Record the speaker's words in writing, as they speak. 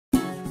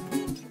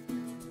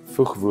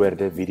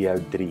Voegwoorde video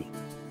 3.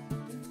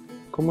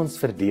 Kom ons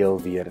verdeel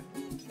weer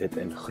dit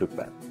in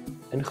groepe.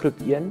 In groep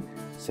 1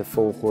 se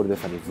volgorde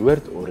van die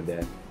woordorde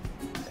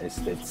is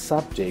dit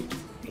subject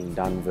en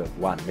dan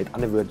verb 1. Met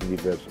ander woorde, die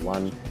verb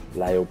 1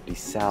 bly op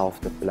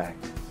dieselfde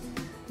plek.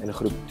 In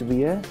groep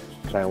 2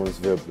 kry ons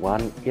verb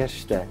 1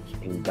 eerste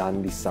en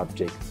dan die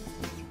subject.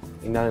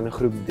 En dan in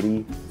groep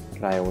 3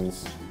 kry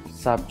ons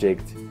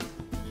subject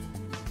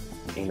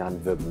en dan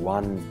verb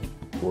 1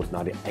 word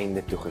na die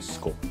einde toe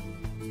geskop.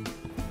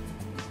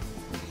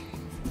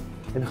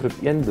 In groep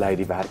 1 bly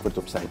die werkwoord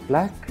op sy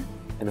plek,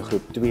 in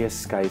groep 2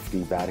 skuif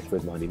die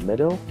werkwoord na die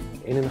middel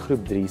en in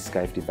groep 3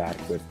 skuif die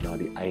werkwoord na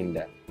die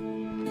einde.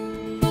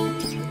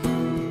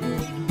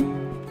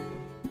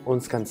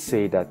 Ons kan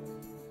sê dat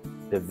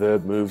the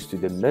verb moves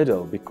to the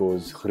middle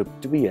because groep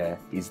 2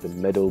 is the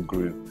middle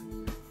group.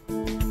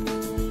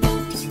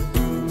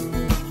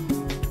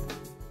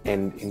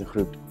 And in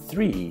group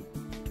 3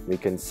 we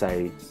can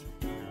say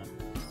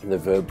the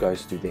verb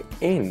goes to the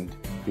end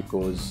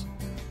because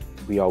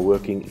we are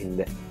working in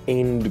the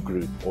end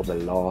group or the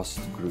last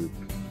group.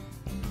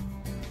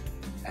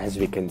 As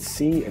we can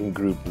see in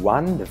group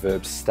 1, the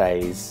verb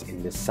stays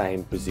in the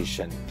same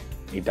position.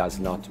 It does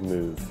not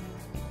move.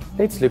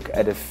 Let's look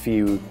at a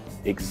few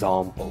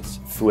examples,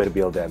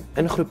 voorbeelde.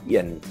 In groep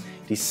 1,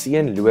 die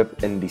seun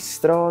loop in die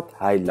straat,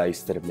 hy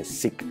luister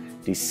musiek.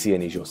 Die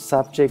seun is your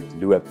subject,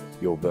 loop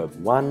your verb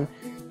 1.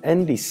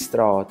 In die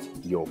straat,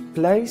 your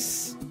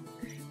place.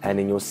 And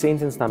in your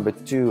sentence number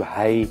 2,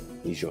 hy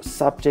is your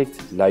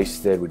subject,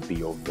 luister would be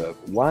your verb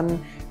 1,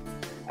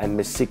 and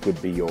musiek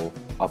would be your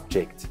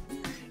object.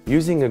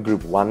 Using a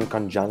group 1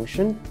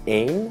 conjunction,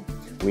 en,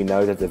 we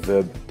know that the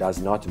verb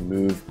does not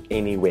move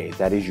anywhere.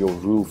 That is your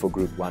rule for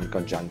group 1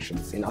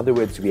 conjunctions. In other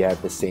words, we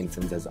have the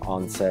sentence as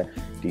answer,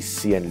 die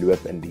seun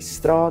loop in die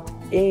straat,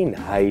 en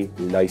hy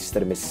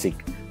luister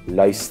musiek,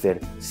 luister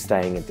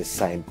staying at the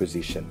same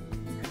position.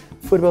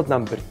 Voorbeeld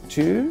number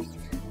 2,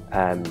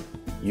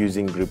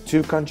 using group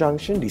 2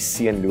 conjunction, die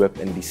seun loop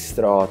in die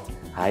straat,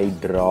 hy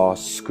dra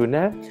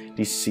skoene,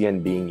 die seun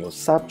being your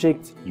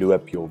subject,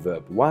 loop your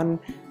verb 1,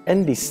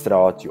 in die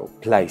straat your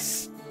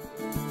place.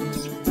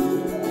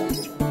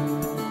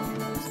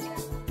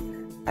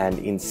 And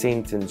in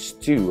sentence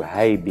 2,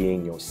 hy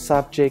being your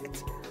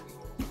subject,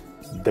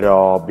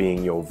 dra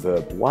being your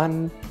verb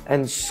 1,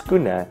 and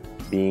skoene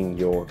being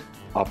your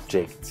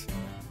object.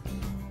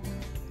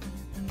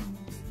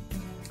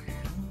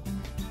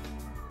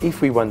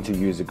 If we want to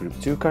use a group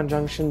 2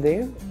 conjunction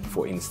there,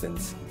 for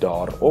instance,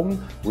 daarom,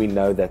 we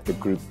know that the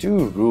group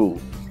 2 rule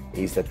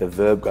is that the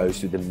verb goes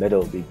to the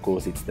middle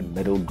because it's the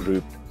middle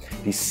group.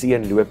 Die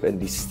seun loop in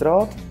die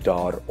straat,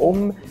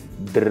 daarom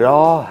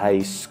dra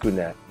hy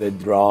skoene. The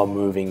dra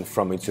moving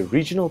from its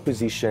original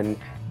position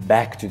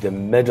back to the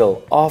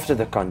middle after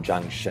the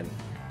conjunction.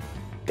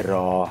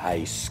 Dra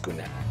hy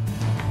skoene.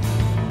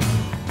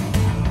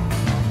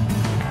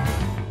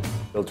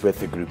 Built with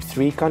the group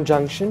 3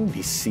 conjunction,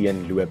 die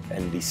seun loop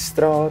in die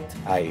straat,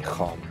 hy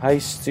gaan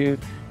huis toe,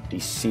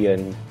 die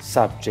seun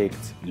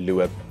subject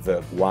loop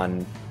verb 1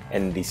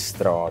 in die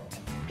straat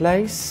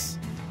place.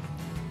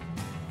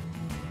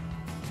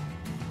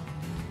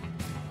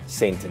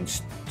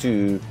 Sentence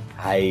 2,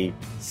 hy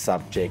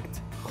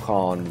subject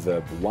gaan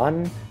verb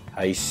 1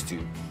 huis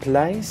toe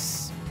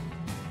place.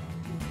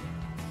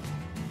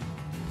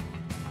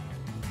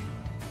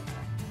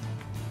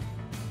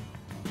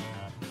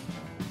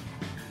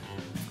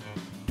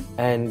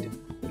 And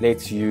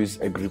let's use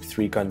a group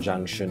 3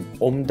 conjunction,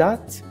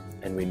 omdat,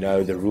 and we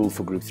know the rule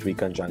for group 3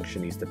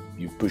 conjunction is that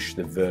you push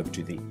the verb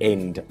to the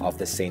end of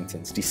the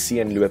sentence. Die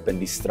seun loop in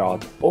die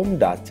straat,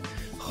 omdat,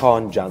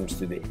 gaan jumps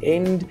to the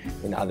end.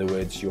 In other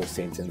words, your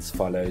sentence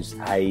follows,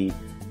 hy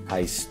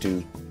huis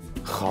toe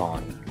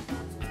gaan.